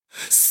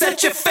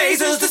Set your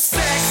phasers to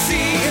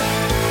sexy.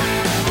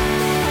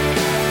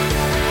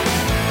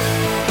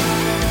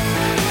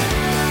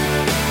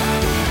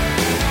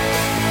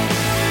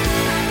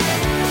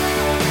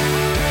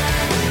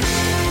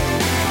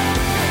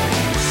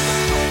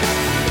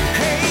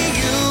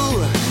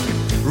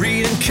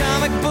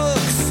 Comic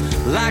books,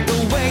 like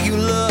the way you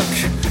look,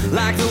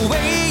 like the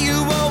way you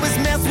always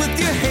mess with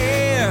your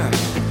hair.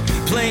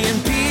 Playing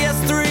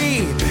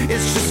PS3,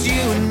 it's just you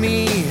and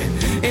me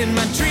in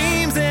my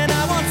dreams, and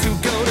I want to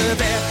go to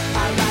there.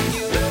 I like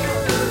you.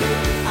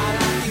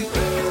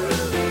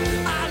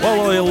 Well,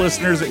 loyal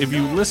listeners, if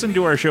you listen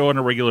to our show on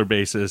a regular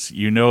basis,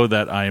 you know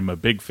that I'm a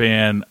big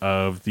fan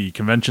of the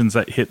conventions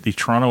that hit the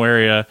Toronto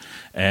area,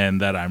 and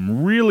that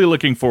I'm really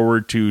looking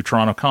forward to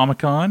Toronto Comic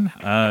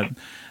Con.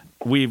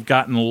 We've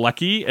gotten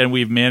lucky, and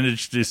we've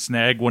managed to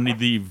snag one of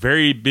the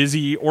very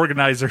busy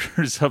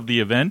organizers of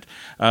the event,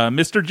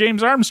 Mr.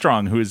 James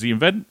Armstrong, who is the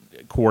event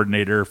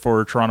coordinator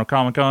for Toronto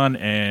Comic Con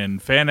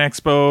and Fan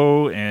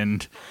Expo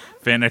and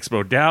Fan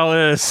Expo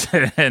Dallas,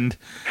 and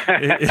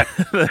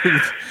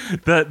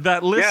that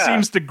list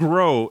seems to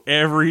grow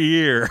every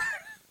year.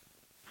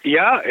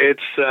 Yeah,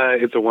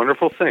 it's a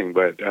wonderful thing.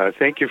 But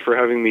thank you for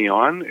having me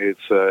on.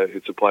 It's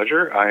a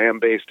pleasure. I am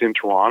based in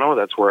Toronto.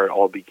 That's where it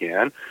all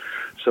began.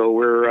 So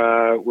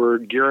we're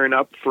gearing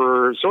up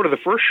for sort of the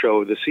first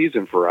show of the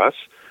season for us,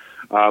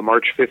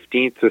 March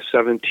 15th to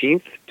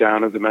 17th,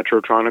 down at the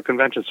Metro Toronto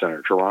Convention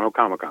Center, Toronto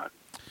Comic Con.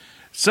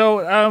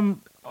 So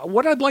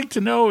what I'd like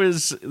to know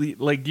is,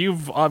 like,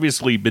 you've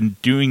obviously been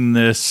doing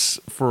this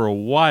for a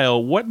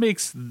while. What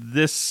makes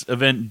this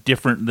event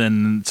different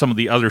than some of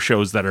the other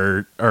shows that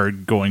are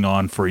going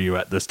on for you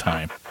at this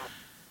time?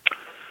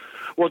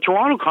 Well,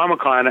 Toronto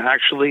Comic-Con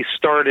actually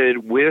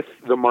started with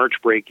the March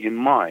break in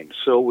mind.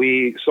 So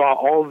we saw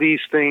all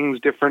these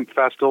things, different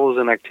festivals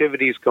and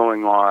activities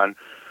going on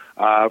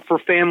for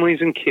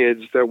families and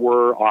kids that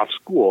were off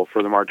school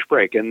for the March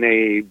break. And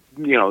they,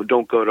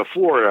 don't go to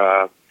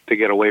Florida to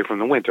get away from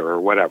the winter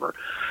or whatever.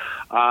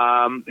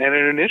 And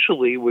it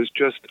initially was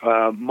just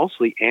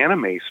mostly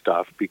anime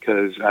stuff,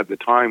 because at the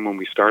time when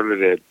we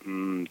started it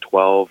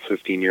 12,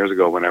 15 years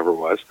ago, whenever it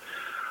was,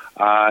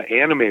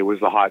 anime was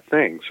the hot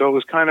thing. So it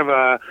was kind of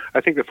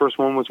I think the first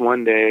one was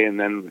one day, and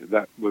then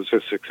that was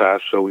a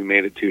success, so we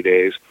made it 2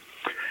 days.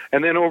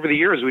 And then over the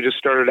years, we just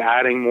started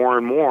adding more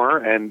and more,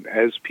 and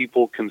as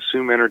people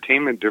consume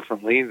entertainment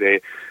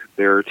differently,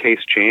 their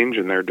tastes change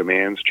and their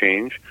demands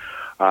change.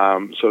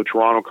 So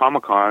Toronto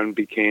Comic-Con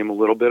became a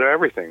little bit of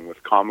everything,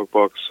 with comic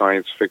books,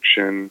 science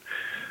fiction,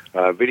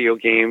 video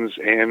games,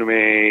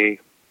 anime,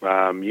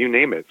 you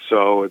name it.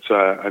 So it's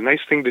a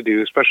nice thing to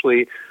do,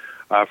 especially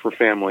for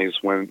families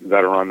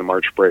that are on the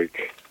March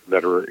break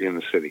that are in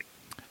the city.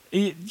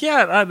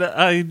 Yeah,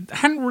 I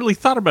hadn't really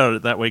thought about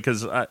it that way,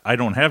 because I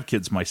don't have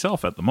kids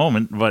myself at the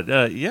moment. But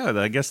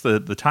I guess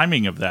the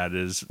timing of that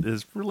is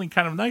really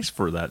kind of nice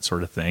for that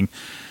sort of thing.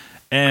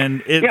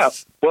 And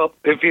it's well,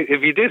 if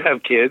you did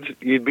have kids,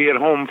 you'd be at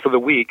home for the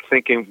week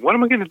thinking, what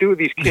am I going to do with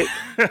these kids?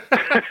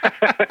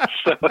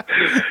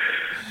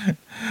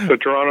 so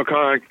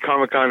Toronto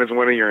Comic-Con is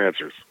one of your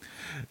answers.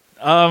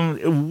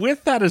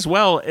 With that as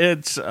well,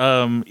 it is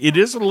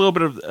a little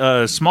bit of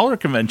a smaller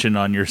convention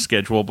on your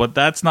schedule, but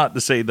that's not to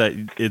say that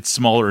it's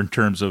smaller in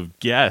terms of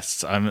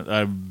guests.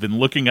 I've been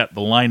looking at the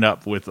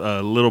lineup with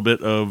a little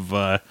bit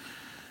of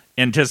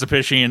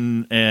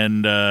anticipation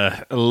and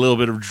a little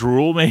bit of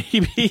drool,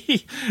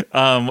 maybe.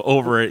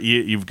 Over it,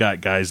 you've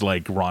got guys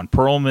like Ron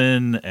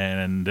Perlman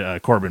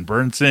and Corbin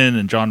Burnson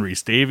and John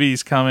Rhys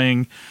Davies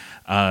coming.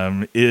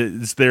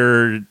 Is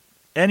there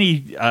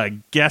any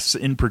guests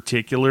in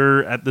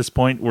particular at this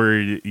point where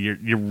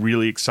you're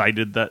really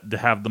excited to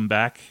have them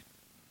back?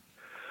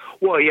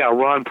 Well, yeah,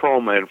 Ron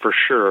Perlman for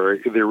sure,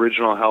 the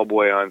original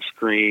Hellboy on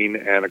screen,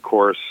 and of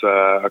course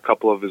a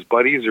couple of his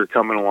buddies are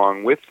coming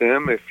along with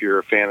him. If you're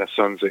a fan of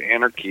Sons of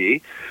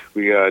Anarchy,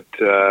 we got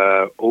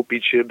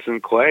Opie, Chibs,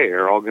 and Clay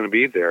are all going to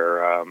be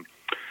there.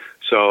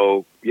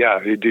 So, yeah,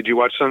 did you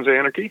watch Sons of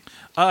Anarchy?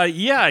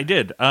 Yeah, I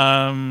did.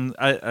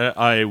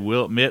 I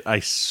will admit I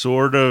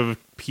sort of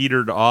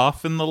petered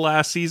off in the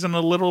last season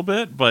a little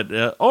bit, but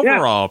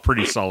overall,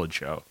 pretty solid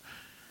show.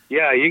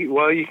 Yeah,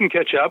 you can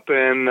catch up,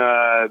 and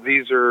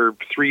these are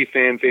 3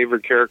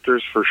 fan-favorite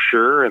characters for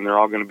sure, and they're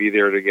all going to be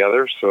there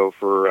together. So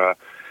for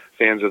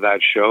fans of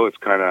that show, it's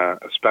kind of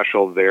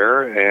special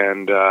there.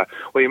 And,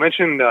 you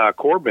mentioned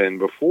Corbin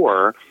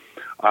before.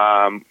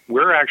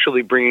 We're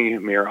actually bringing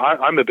him here.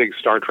 I'm a big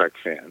Star Trek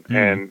fan,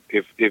 and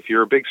if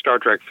you're a big Star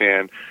Trek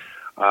fan,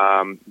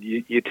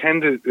 you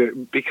tend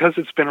to, because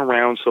it's been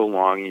around so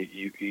long,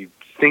 you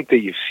think that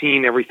you've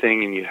seen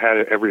everything and you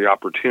had every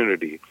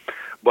opportunity.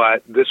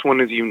 But this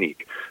one is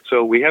unique.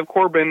 So we have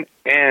Corbin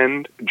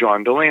and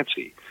John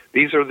Delancey.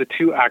 These are the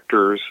 2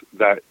 actors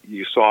that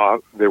you saw.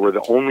 They were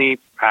the only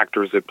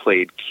actors that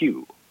played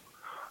Q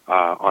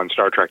on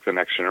Star Trek The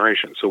Next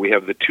Generation. So we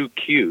have the 2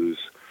 Qs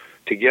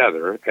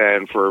together.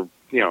 And for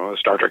a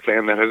Star Trek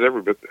fan that has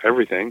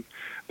everything,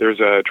 there's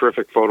a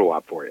terrific photo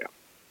op for you.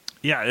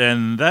 Yeah,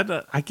 and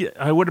that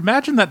I would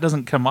imagine that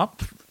doesn't come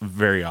up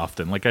very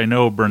often. Like, I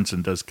know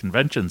Burnson does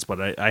conventions,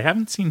 but I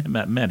haven't seen him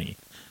at many.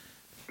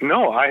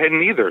 No, I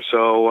hadn't either.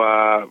 So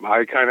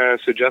I kind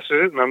of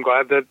suggested it, and I'm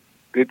glad that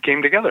it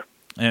came together.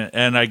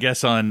 And I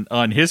guess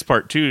on his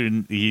part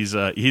too, he's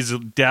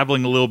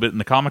dabbling a little bit in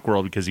the comic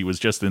world because he was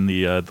just in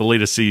the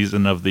latest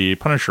season of The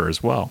Punisher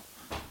as well.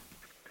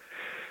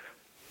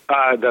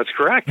 That's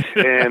correct.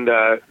 And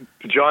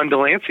John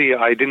Delancey,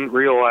 I didn't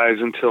realize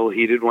until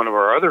he did one of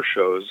our other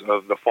shows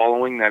of the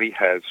following that he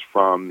has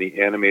from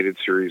the animated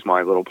series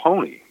My Little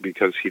Pony,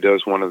 because he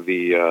does one of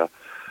the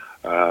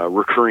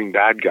recurring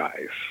bad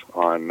guys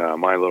on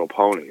My Little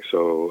Pony.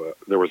 So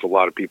there was a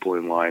lot of people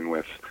in line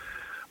with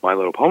My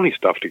Little Pony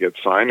stuff to get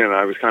signed, and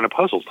I was kind of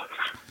puzzled.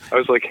 I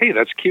was like, hey,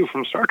 that's Q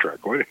from Star Trek.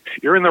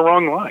 You're in the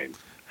wrong line.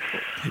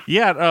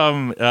 Yeah,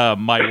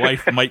 my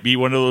wife might be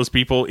one of those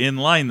people in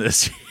line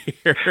this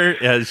year,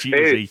 as she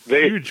is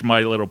a huge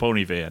My Little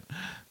Pony fan.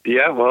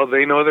 Yeah, well,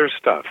 they know their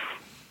stuff.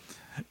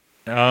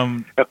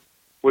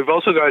 We've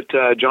also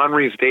got John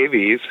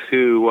Rhys-Davies,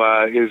 who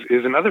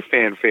is another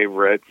fan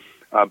favorite.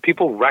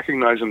 People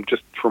recognize him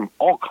just from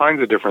all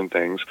kinds of different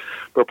things,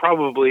 but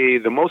probably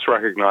the most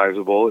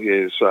recognizable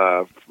is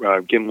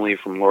Gimli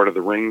from Lord of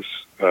the Rings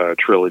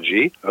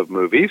trilogy of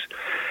movies.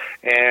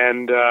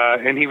 And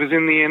he was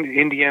in the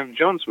Indiana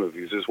Jones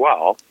movies as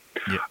well.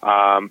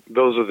 Yeah.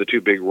 Those are the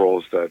two big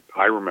roles that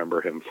I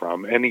remember him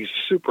from. And he's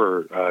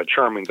super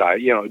charming guy.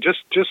 You know,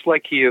 just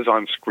like he is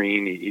on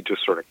screen, he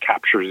just sort of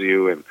captures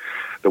you, and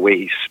the way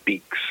he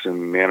speaks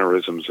and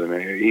mannerisms. And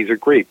he's a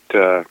great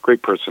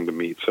person to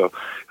meet. So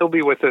he'll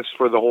be with us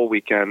for the whole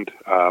weekend,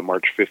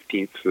 March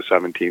 15th to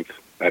 17th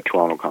at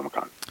Toronto Comic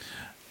Con.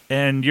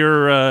 And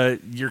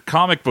your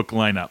comic book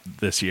lineup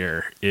this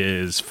year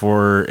is,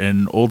 for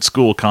an old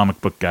school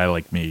comic book guy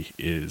like me,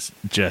 is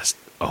just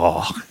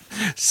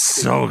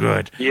so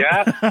good.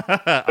 Yeah.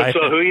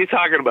 So who are you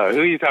talking about?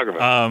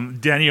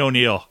 Denny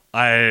O'Neil.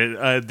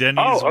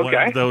 Denny's one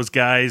of those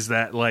guys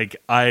that, like,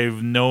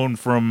 I've known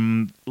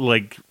from,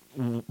 like,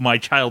 my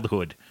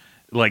childhood.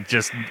 Like,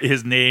 just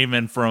his name,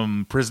 and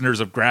from Prisoners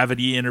of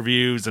Gravity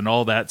interviews and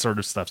all that sort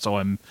of stuff. So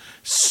I'm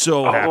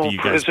so happy you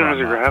guys brought him up.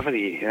 Prisoners of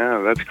Gravity.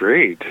 Yeah, that's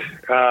great.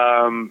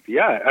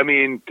 Yeah, I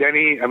mean,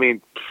 Denny,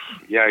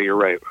 yeah, you're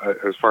right.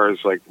 As far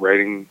as, like,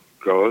 writing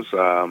goes,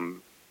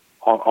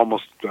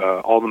 almost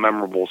all the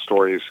memorable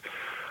stories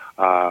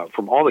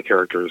from all the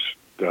characters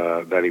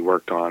that he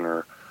worked on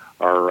are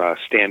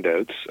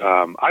standouts.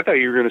 I thought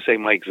you were going to say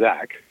Mike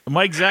Zack.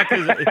 Mike Zack,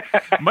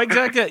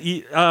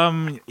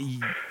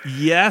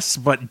 yes,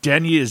 but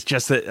Denny is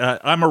just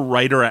I'm a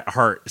writer at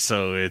heart,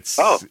 so it's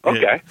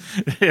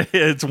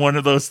it's one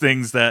of those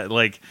things that,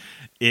 like,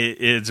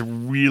 it's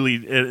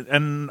really,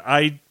 and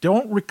I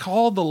don't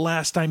recall the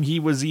last time he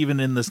was even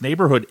in this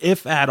neighborhood,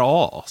 if at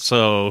all.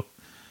 So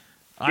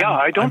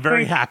I'm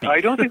very happy.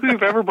 I don't think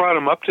we've ever brought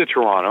him up to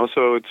Toronto,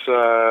 so it's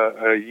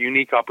a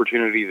unique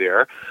opportunity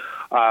there.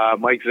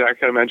 Mike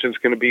Zack, I mentioned, is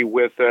going to be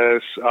with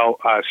us.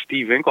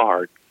 Steve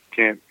Englehart,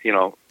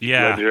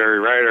 legendary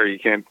writer. You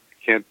can't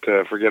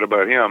forget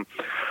about him.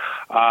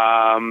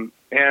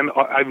 And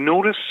I've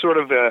noticed sort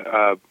of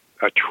a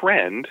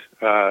trend.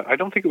 I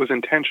don't think it was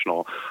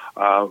intentional.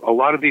 A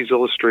lot of these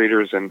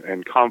illustrators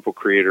and comic book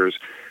creators,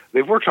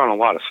 they've worked on a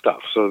lot of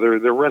stuff, so their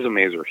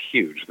resumes are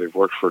huge. They've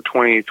worked for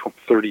 20,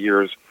 30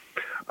 years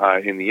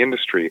in the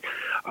industry.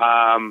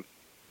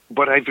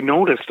 But I've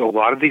noticed a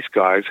lot of these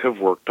guys have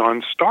worked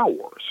on Star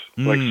Wars,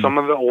 like some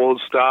of the old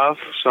stuff,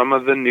 some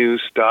of the new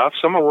stuff.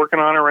 Some are working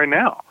on it right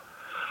now,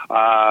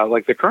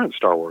 like the current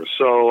Star Wars.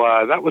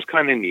 So that was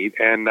kind of neat.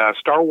 And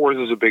Star Wars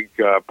is a big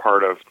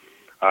part of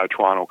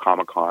Toronto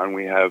Comic Con.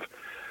 We have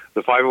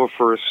the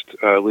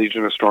 501st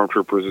Legion of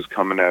Stormtroopers is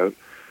coming out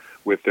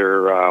with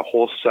their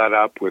whole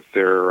setup, with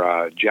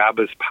their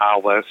Jabba's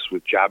Palace,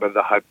 with Jabba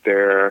the Hutt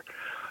there.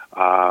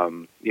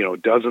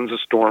 Dozens of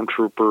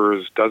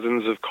stormtroopers,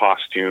 dozens of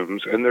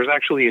costumes, and there's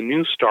actually a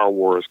new Star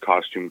Wars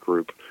costume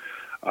group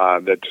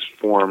that just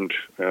formed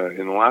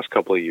in the last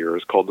couple of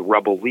years called the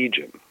Rebel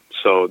Legion.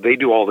 So they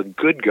do all the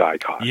good guy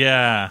costumes.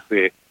 Yeah.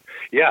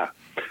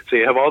 So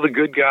you have all the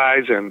good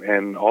guys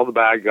and all the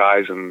bad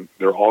guys, and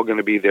they're all going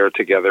to be there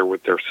together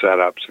with their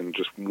setups, and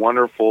just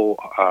wonderful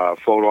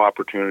photo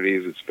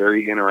opportunities. It's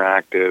very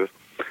interactive.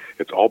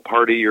 It's all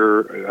part of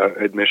your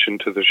admission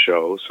to the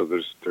show, so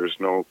there's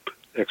no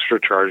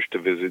extra charge to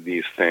visit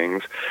these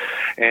things.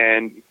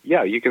 And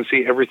yeah, you can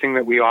see everything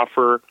that we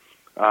offer,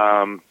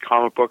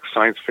 comic books,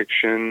 science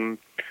fiction.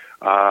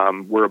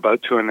 We're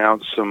about to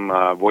announce some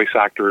voice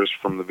actors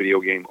from the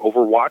video game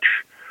Overwatch.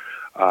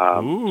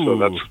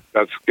 So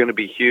that's going to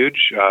be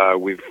huge.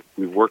 We've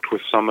worked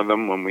with some of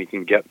them when we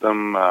can get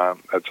them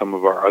at some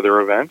of our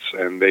other events,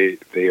 and they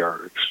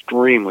are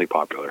extremely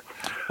popular.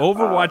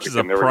 Overwatch is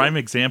a prime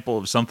example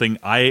of something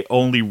I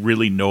only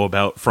really know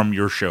about from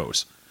your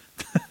shows.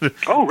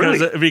 Oh,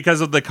 really?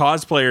 Because of the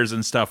cosplayers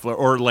and stuff,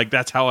 or like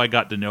that's how I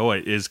got to know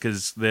it, is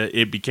because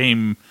it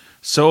became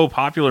so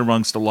popular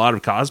amongst a lot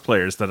of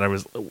cosplayers that I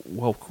was,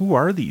 well, who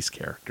are these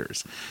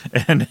characters?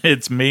 And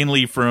it's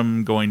mainly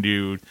from going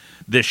to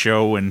this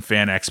show and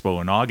Fan Expo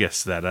in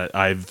August that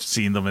I've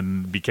seen them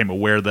and became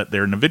aware that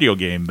they're in a video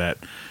game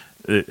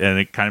and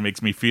it kind of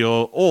makes me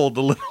feel old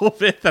a little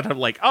bit that I'm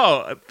like,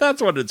 oh,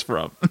 that's what it's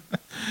from.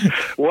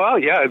 Well,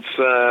 yeah, it's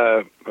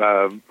a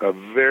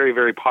very,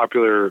 very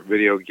popular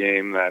video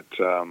game that,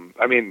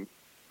 I mean,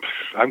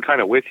 I'm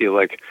kind of with you.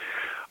 Like,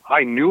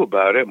 I knew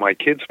about it. My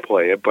kids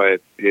play it,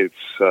 but it's,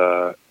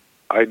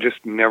 I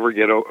just never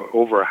get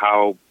over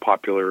how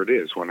popular it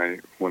is when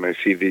I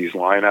see these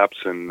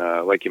lineups and,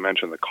 like you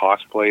mentioned, the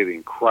cosplay, the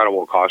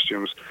incredible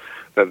costumes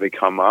that they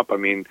come up. I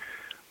mean,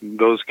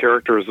 those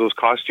characters, those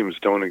costumes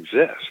don't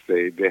exist.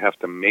 They have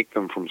to make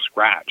them from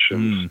scratch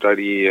and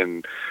study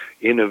and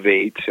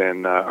innovate.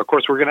 And, of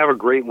course, we're going to have a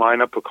great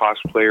lineup of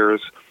cosplayers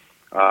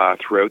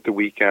throughout the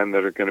weekend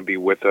that are going to be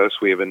with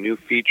us. We have a new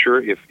feature.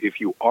 If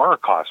you are a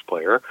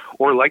cosplayer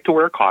or like to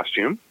wear a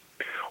costume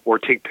or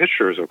take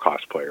pictures of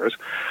cosplayers,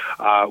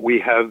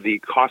 we have the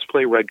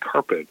Cosplay Red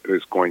Carpet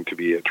is going to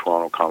be at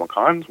Toronto Comic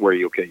Con, where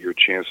you'll get your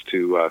chance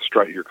to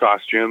strut your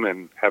costume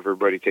and have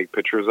everybody take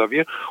pictures of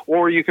you.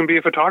 Or you can be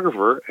a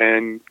photographer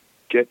and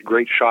get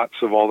great shots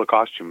of all the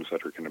costumes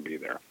that are going to be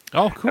there.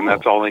 Oh, cool. And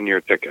that's all in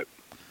your ticket.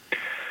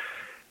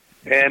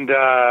 And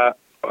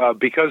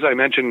because I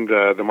mentioned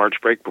the March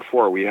break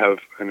before, we have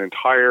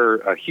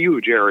a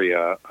huge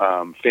area,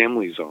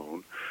 Family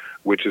Zone,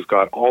 which has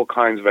got all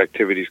kinds of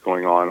activities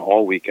going on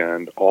all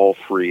weekend, all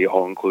free,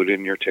 all included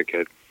in your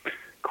ticket.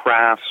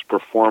 Crafts,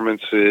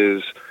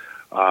 performances.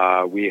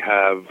 We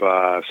have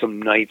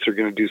some nights are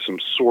going to do some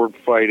sword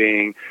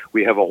fighting.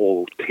 We have a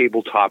whole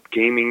tabletop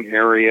gaming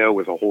area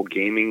with a whole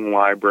gaming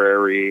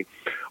library.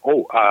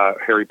 Oh,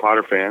 Harry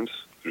Potter fans,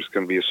 there's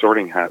going to be a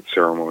sorting hat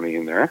ceremony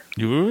in there.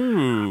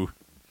 Ooh.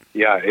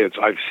 Yeah,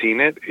 I've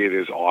seen it. It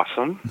is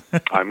awesome.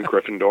 I'm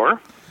Gryffindor.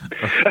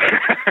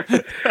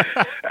 I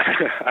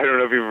don't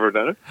know if you've ever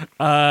done it.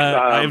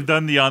 I've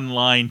done the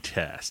online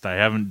test. I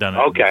haven't done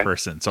it in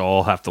person, so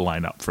I'll have to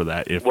line up for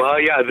that. This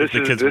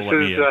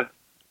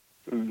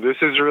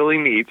is really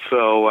neat.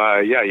 So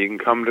you can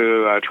come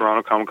to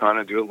Toronto Comic Con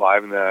and do it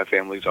live in the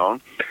Family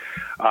Zone.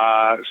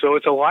 So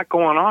it's a lot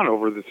going on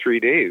over the 3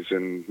 days,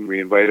 and we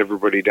invite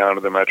everybody down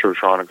to the Metro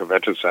Toronto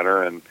Convention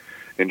Center and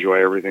enjoy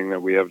everything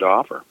that we have to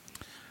offer.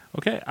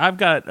 Okay, I've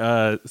got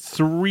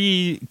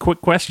 3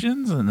 quick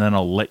questions, and then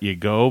I'll let you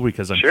go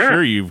because I'm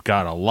sure you've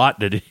got a lot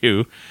to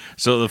do.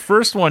 So the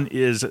first one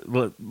is,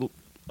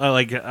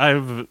 like,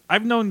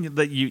 I've known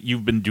that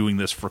you've been doing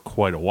this for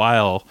quite a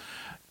while.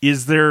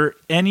 Is there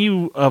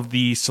any of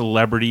the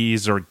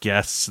celebrities or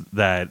guests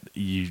that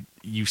you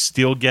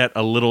still get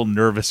a little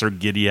nervous or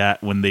giddy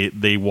at when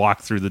they walk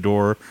through the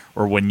door,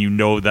 or when you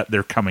know that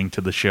they're coming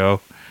to the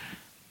show?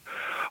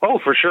 Oh,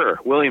 for sure,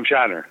 William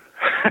Shatner.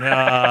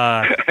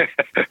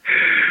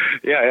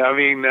 Yeah, I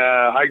mean,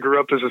 I grew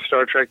up as a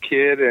Star Trek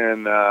kid,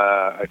 and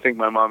I think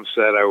my mom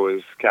said I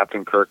was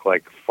Captain Kirk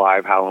like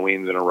 5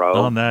 Halloweens in a row.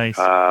 Oh, nice.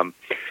 So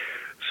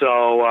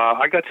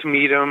I got to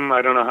meet him.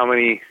 I don't know how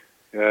many,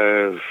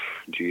 could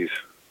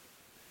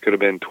have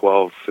been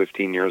 12,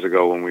 15 years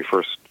ago when we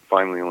first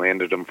finally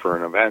landed him for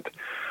an event.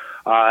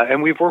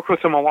 And we've worked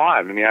with him a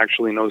lot, and he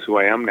actually knows who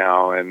I am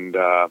now. And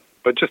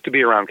but just to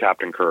be around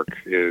Captain Kirk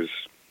is,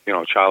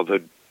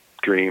 childhood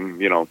dream,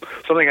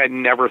 something I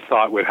never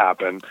thought would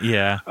happen.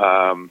 Yeah.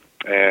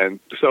 And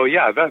so,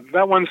 yeah,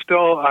 that one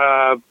still,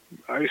 I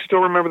still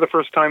remember the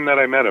first time that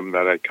I met him,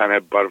 that I kind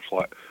of had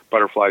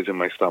butterflies in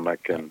my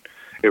stomach, and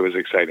it was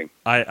exciting.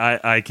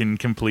 I can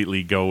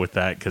completely go with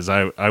that, because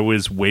I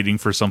was waiting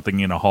for something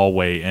in a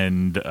hallway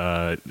and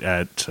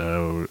at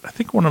I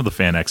think one of the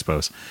fan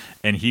expos,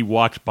 and he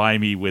walked by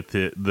me with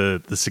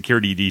the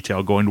security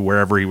detail going to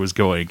wherever he was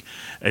going,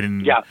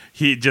 and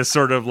he just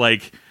sort of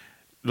like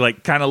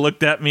kind of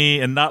looked at me,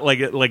 and not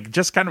like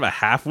just kind of a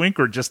half wink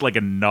or just like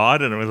a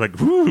nod, and I was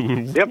like, "Ooh,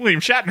 William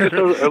Shatner!"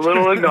 Just a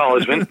little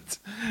acknowledgement.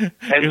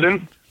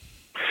 Ensign.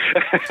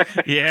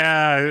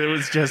 Yeah, it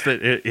was just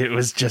that it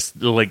was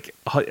just like,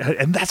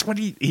 and that's what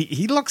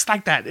he looks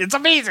like. That it's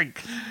amazing.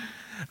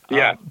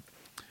 Yeah.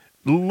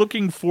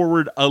 Looking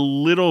forward a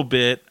little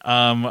bit,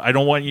 I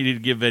don't want you to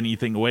give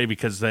anything away,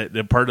 because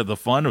the part of the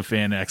fun of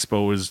Fan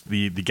Expo is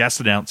the guest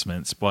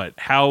announcements. But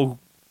how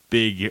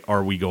big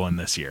are we going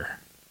this year?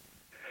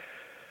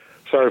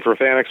 Sorry, for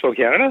Fan Expo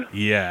Canada?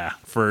 Yeah,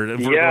 for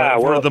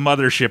the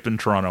mothership in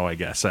Toronto, I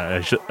guess.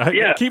 I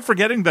keep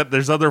forgetting that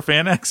there's other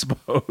Fan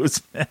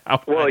Expos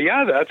now. Well,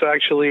 yeah, that's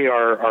actually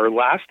our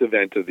last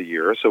event of the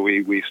year. So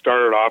we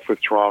started off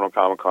with Toronto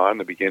Comic Con,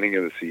 the beginning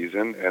of the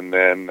season, and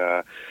then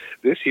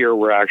this year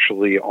we're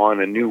actually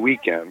on a new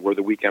weekend. We're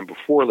the weekend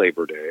before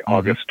Labor Day,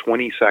 August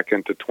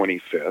 22nd to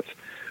 25th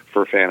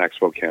for Fan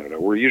Expo Canada.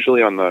 We're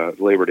usually on the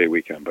Labor Day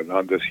weekend, but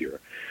not this year.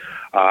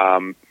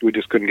 We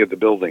just couldn't get the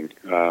building.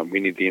 We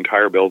need the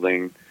entire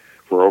building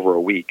for over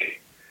a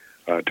week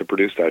to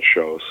produce that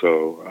show.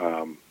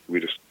 So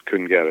just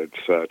couldn't get it.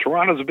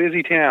 Toronto's a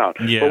busy town,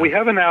 Yeah. but we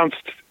have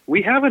announced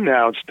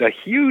a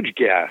huge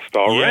guest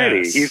already.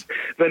 Yes. He's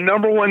the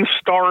 #1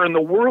 star in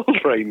the world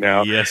right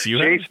now. Yes, you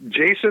have.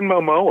 Jason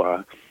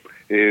Momoa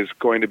is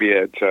going to be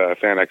at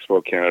Fan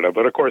Expo Canada,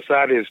 but of course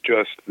that is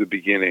just the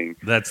beginning.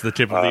 That's the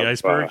tip of the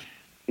iceberg.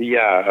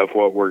 Of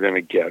what we're going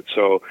to get.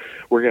 So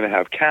we're going to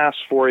have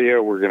casts for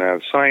you. We're going to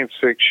have science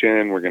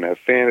fiction. We're going to have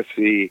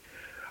fantasy.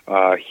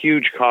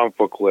 Huge comic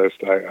book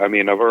list. I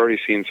mean, I've already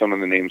seen some of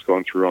the names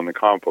going through on the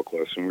comic book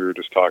list, and we were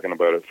just talking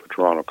about it for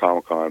Toronto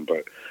Comic Con.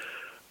 But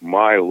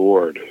my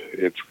Lord,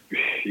 it's,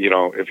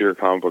 if you're a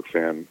comic book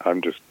fan,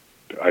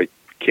 I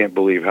can't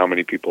believe how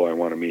many people I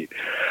want to meet.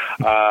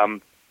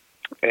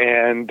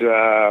 And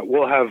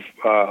we'll have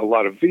a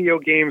lot of video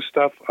game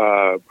stuff,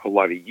 a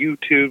lot of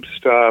YouTube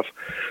stuff.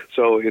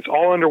 So it's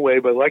all underway.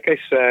 But like I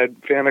said,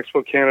 Fan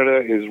Expo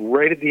Canada is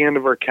right at the end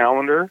of our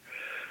calendar.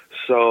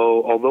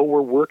 So although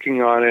we're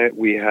working on it,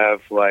 we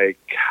have like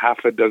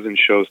half a dozen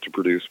shows to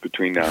produce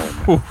between now and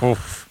then.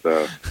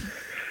 So,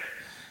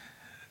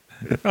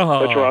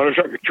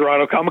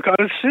 Toronto Comic Con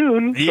is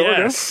soon.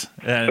 Yes,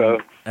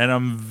 and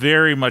I'm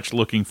very much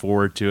looking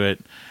forward to it.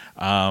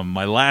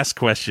 My last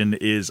question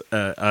is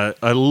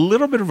a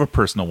little bit of a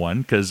personal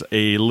one, because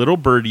a little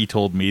birdie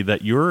told me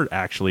that you're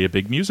actually a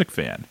big music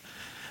fan.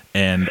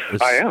 And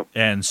I am.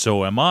 And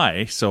so am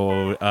I.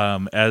 So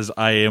as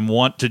I am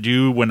wont to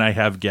do when I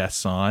have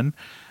guests on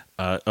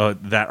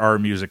that are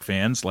music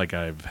fans, like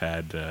I've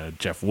had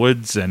Jeff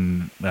Woods,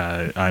 and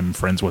I'm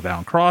friends with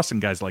Alan Cross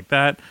and guys like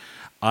that,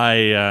 I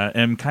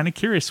am kind of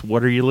curious,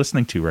 what are you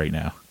listening to right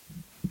now?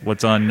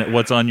 What's on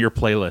your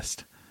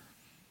playlist?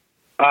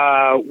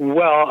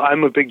 Well,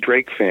 I'm a big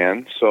Drake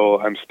fan,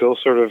 so I'm still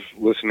sort of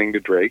listening to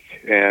Drake.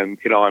 And,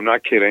 I'm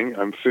not kidding.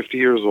 I'm 50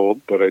 years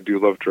old, but I do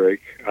love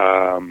Drake.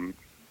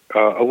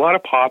 A lot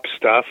of pop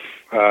stuff.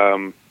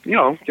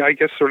 I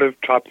guess sort of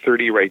top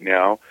 30 right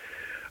now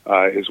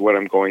is what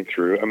I'm going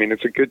through. I mean,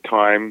 it's a good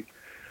time.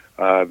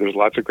 There's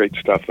lots of great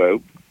stuff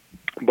out.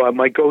 But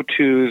my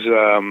go-tos,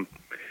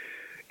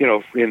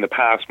 in the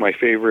past, my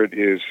favorite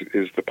is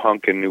the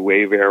punk and new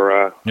wave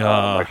era.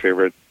 My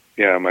favorites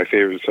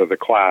are The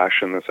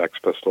Clash and the Sex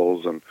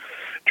Pistols and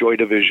Joy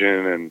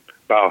Division and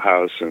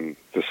Bauhaus and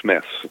the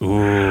Smiths.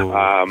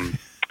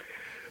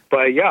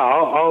 But yeah,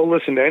 I'll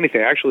listen to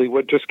anything. Actually,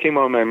 what just came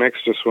on my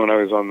mix just when I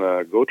was on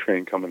the GO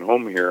train coming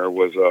home here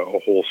was a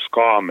whole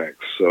ska mix.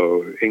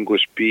 So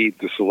English Beat,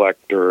 The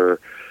Selector,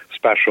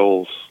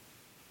 Specials,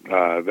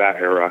 that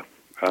era.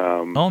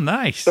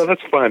 Nice. So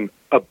that's fun,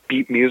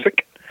 upbeat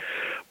music.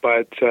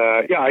 But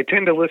I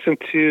tend to listen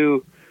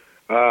to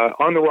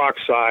on the rock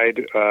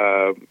side,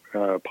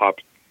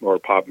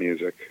 pop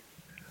music.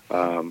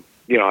 I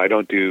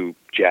don't do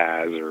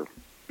jazz or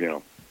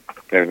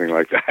anything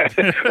like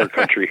that or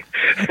country.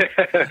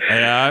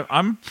 Yeah,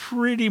 I'm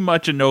pretty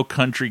much a no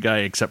country guy,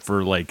 except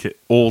for like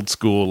old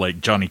school,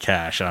 like Johnny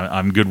Cash.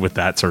 I'm good with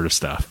that sort of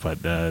stuff. But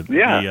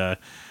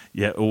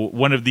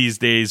one of these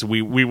days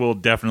we will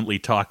definitely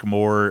talk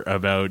more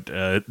about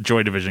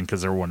Joy Division,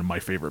 because they're one of my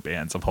favorite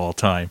bands of all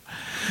time.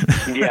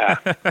 Yeah,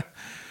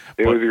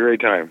 it was a great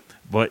time.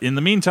 But in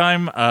the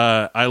meantime,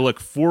 I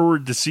look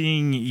forward to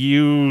seeing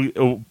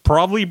you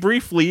probably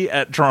briefly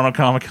at Toronto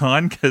Comic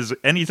Con, because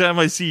anytime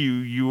I see you,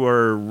 you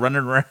are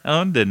running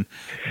around and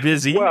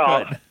busy.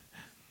 Well,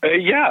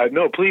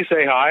 please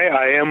say hi.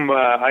 I am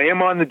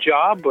on the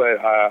job, but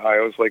I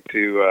always like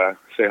to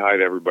say hi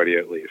to everybody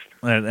at least.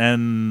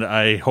 And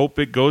I hope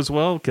it goes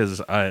well, because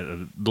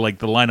I like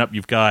the lineup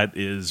you've got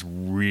is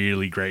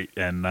really great,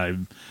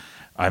 and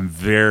I'm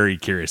very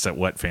curious at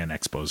what Fan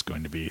Expo is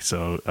going to be.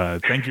 So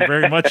thank you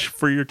very much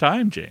for your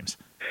time, James.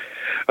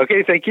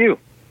 Okay, thank you.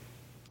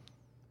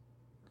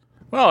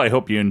 Well, I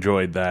hope you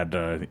enjoyed that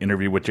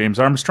interview with James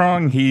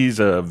Armstrong. He's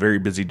a very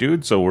busy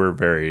dude, so we're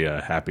very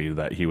happy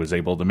that he was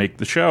able to make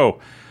the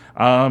show.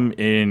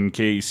 In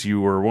case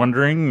you were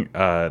wondering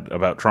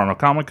about Toronto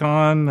Comic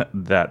Con,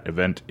 that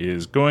event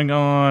is going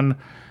on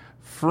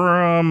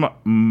from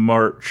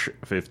March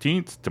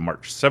 15th to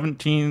March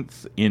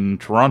 17th in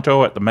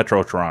Toronto at the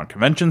Metro Toronto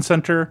Convention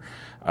Center.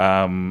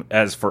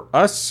 As for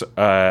us,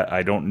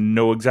 I don't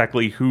know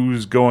exactly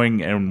who's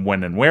going and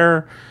when and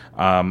where.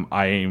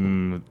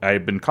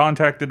 I've been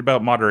contacted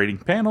about moderating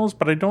panels,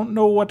 but I don't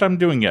know what I'm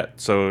doing yet.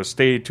 So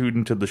stay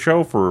tuned to the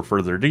show for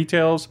further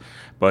details.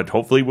 But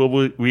hopefully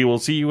we will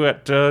see you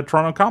at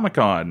Toronto Comic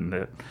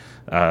Con.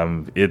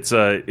 It's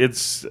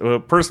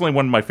personally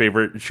one of my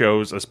favorite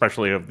shows,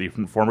 especially of the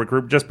Informer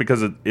Group, just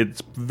because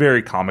it's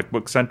very comic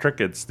book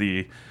centric. It's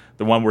the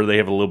one where they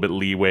have a little bit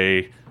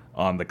leeway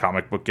on the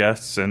comic book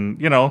guests, and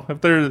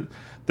if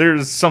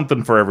there's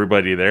something for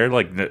everybody there.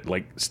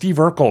 Like Steve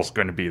Urkel's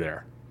going to be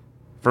there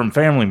from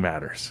Family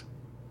Matters.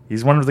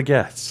 He's one of the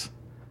guests.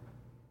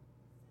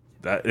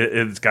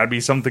 It's got to be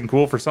something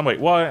cool for somebody.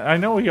 Well, I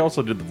know he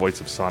also did the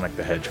voice of Sonic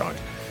the Hedgehog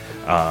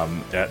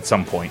at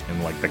some point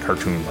in like the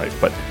cartoon life.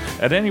 But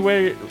at any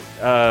rate,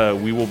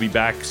 we will be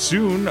back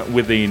soon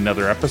with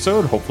another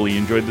episode. Hopefully you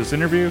enjoyed this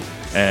interview.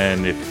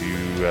 And if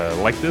you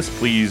like this,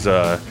 please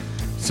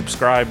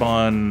subscribe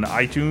on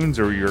iTunes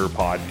or your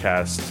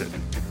podcast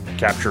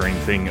capturing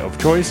thing of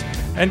choice,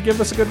 and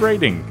give us a good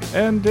rating.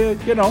 And,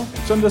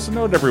 send us a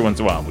note every once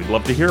in a while. We'd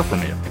love to hear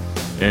from you.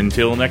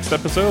 Until next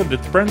episode,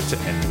 it's Brent,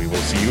 and we will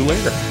see you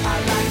later.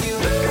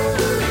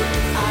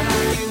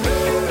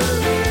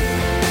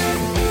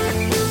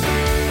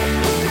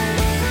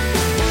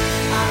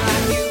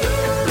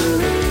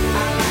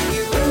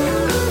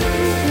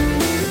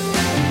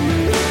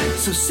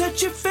 So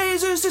set your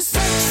phasers to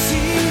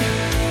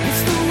sexy.